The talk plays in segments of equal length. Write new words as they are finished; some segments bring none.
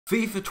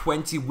FIFA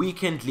 20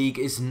 Weekend League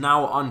is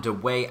now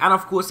underway, and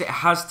of course it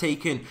has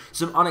taken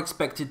some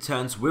unexpected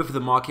turns with the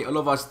market. A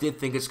lot of us did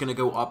think it's going to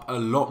go up a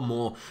lot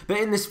more, but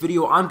in this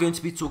video I'm going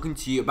to be talking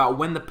to you about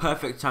when the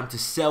perfect time to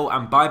sell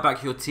and buy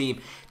back your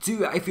team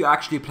if you're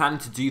actually planning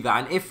to do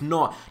that, and if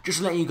not,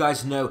 just letting you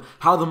guys know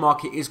how the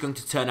market is going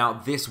to turn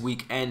out this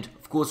weekend,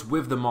 of course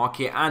with the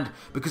market and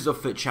because of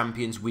FUT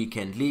Champions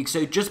Weekend League.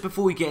 So just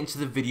before we get into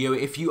the video,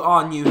 if you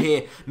are new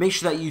here, make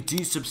sure that you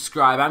do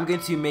subscribe. I'm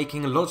going to be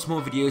making lots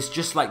more videos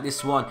just like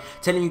this one,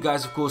 telling you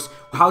guys of course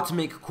how to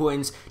make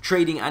coins,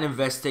 trading and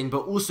investing,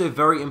 but also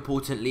very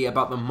importantly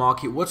about the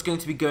market, what's going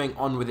to be going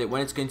on with it,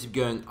 when it's going to be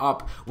going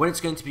up, when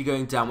it's going to be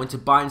going down, when to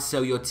buy and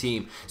sell your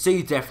team, so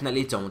you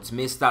definitely don't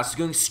miss that. So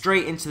going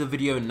straight into the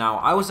video now,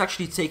 I was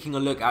actually taking a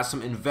look at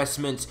some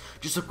investments,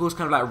 just of course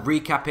kind of like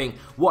recapping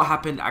what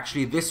happened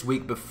actually this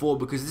week before,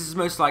 because this is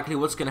most likely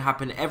what's going to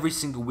happen every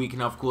single week.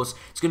 Now of course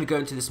it's going to go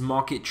into this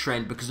market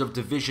trend because of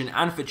division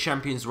and FUT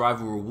Champions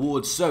rival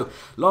rewards. So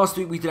last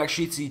week we did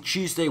actually see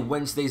Tuesday,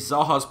 Wednesday,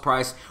 Zaha's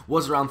price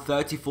was around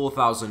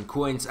 34,000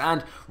 coins,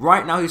 and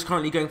right now he's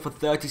currently going for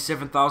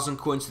 37,000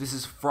 coins. This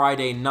is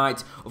Friday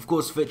night. Of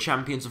course FUT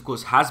Champions of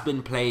course has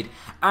been played,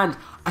 and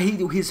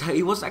he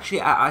was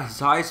actually at his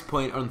highest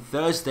point on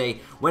Thursday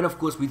when of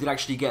course we did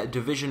actually get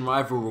division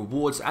rival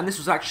rewards, and this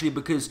was actually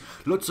because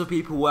lots of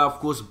people were of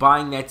course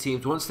buying their teams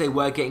once they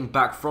were getting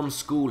back from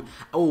school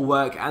or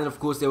work, and of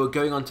course they were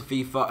going on to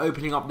FIFA,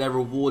 opening up their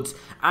rewards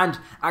and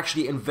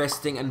actually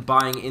investing and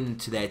buying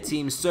into their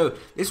teams. So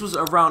this was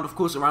around of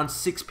course around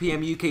 6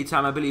 PM UK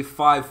time, I believe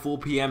 4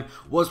 PM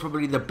was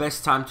probably the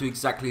best time to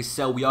exactly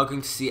sell. We are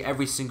going to see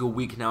every single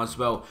week now as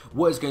well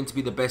what is going to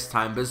be the best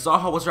time, but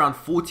Zaha was around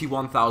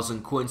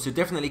 41,000 coins, so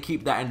definitely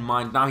keep that in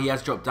mind. Now he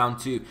has dropped down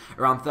to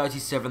around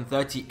 37,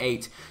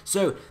 38,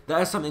 so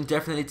that is something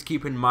definitely to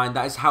keep in mind.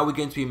 That is how we're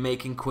going to be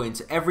making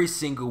coins every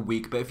single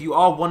week. But if you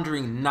are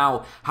wondering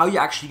now how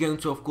you're actually going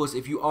to, of course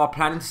if you are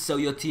planning to sell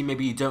your team,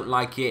 maybe you don't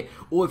like it,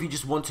 or if you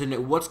just want to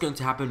know what's going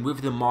to happen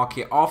with the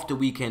market after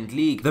Weekend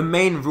League, the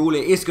main rule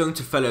it is going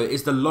to follow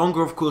is the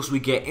longer of course we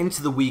get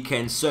into the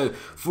weekend. So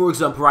for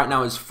example right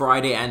now is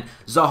Friday and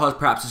Zaha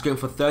perhaps is going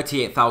for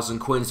 38,000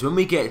 coins. When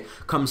we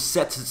come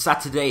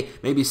Saturday,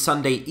 maybe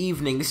Sunday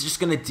evening, this is just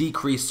going to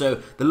decrease.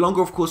 So the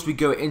longer of course we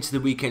go into the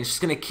weekend, it's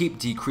just going to keep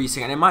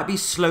decreasing, and it might be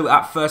slow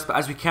at first, but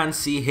as we can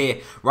see here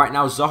right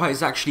now, Zaha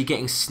is actually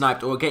getting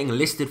sniped or getting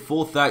listed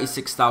for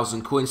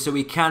 36,000 coins. So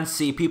we can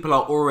see people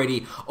are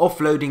already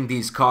offloading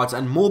these cards,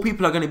 and more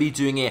people are going to be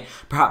doing it.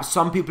 Perhaps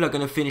some people are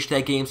going to finish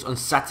their games on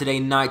Saturday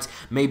night,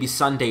 maybe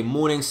Sunday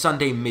morning,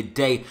 Sunday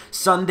midday.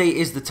 Sunday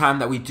is the time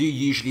that we do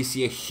usually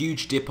see a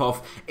huge dip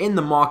off in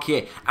the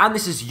market, and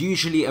this is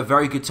usually a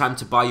very good time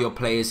to buy your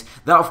players.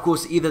 That of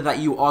course either that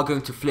you are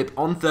going to flip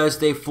on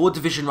Thursday for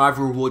division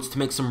rival rewards to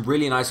make some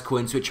really nice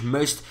coins, which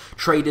most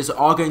traders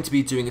are going to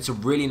be doing. It's a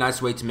really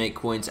nice way to make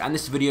coins, and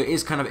this video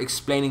is kind of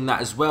explaining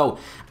that as well.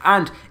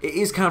 And it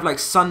is kind of like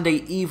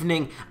Sunday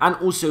evening and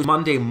also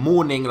Monday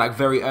morning, like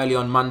very early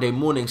on Monday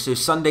morning. So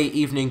Sunday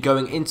evening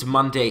going into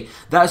Monday,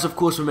 that is of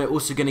course when we're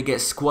also going to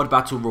get squad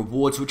battle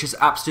rewards, which is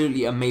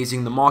absolutely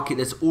amazing. The market,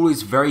 there's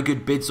always very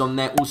good bids on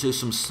there, also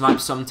some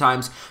snipes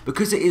sometimes,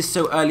 because it is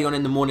so early on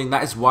in the morning.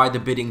 That is why the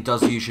bidding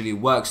does usually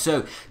work.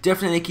 So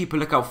definitely keep a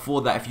lookout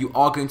for that if you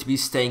are going to be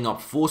staying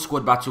up for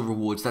squad battle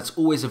rewards. That's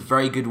always a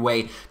very good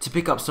way to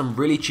pick up some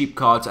really cheap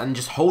cards and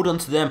just hold on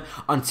to them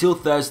until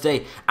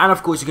Thursday, and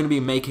of course you're going to be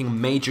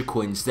making major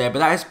coins there. But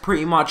that is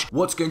pretty much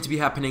what's going to be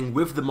happening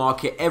with the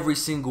market every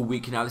single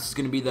week. Now this is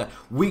going to be the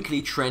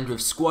weekly trend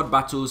with squad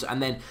battles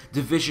and then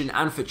division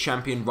and FUT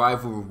Champion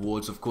rival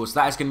rewards. Of course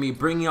that is going to be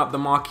bringing up the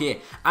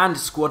market, and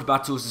squad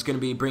battles is going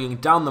to be bringing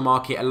down the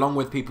market, along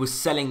with people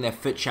selling their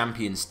FUT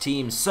Champions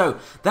teams. So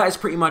that is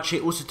pretty much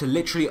it. Also to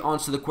literally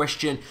answer the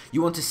question,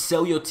 you want to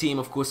sell your team,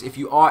 of course if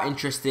you are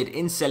interested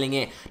in selling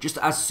it, just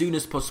as soon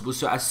as possible.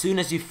 So as soon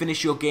as you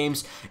finish your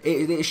games,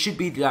 it should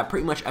be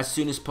pretty much as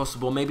soon as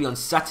possible. Maybe on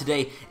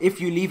Saturday. If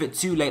you leave it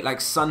too late,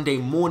 like Sunday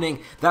morning,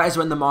 that is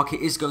when the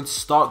market is going to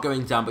start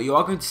going down. But you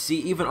are going to see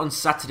even on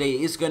Saturday,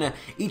 it is going to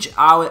each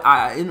hour,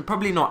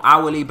 probably not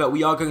hourly, but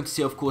we are going to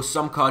see of course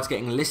some cards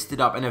getting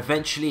listed up, and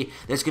eventually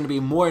there's going to be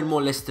more and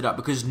more listed up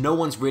because no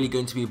one's really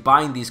going to be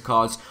buying these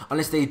cards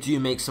unless they do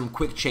make some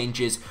quick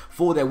changes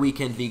for their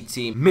Weekend League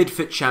team mid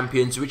FUT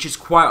Champions, which is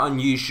quite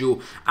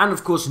unusual, and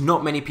of course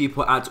not many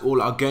people at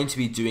all are going to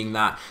be doing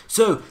that.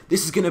 So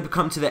this is going to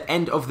come to the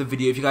end of the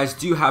video. If you guys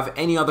do have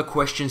any other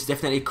questions,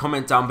 definitely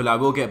comment down below. I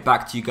will get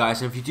back to you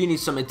guys, and if you do need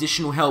some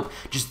additional help,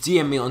 just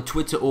DM me on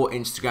Twitter or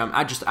Instagram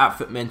at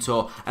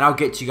 @FUTMentor, and I'll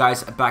get to you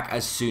guys back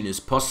as soon as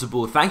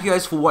possible. Thank you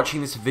guys for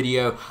watching this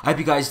video. I hope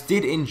you guys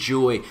did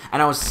enjoy,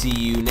 and I'll see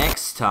you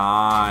next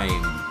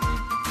time.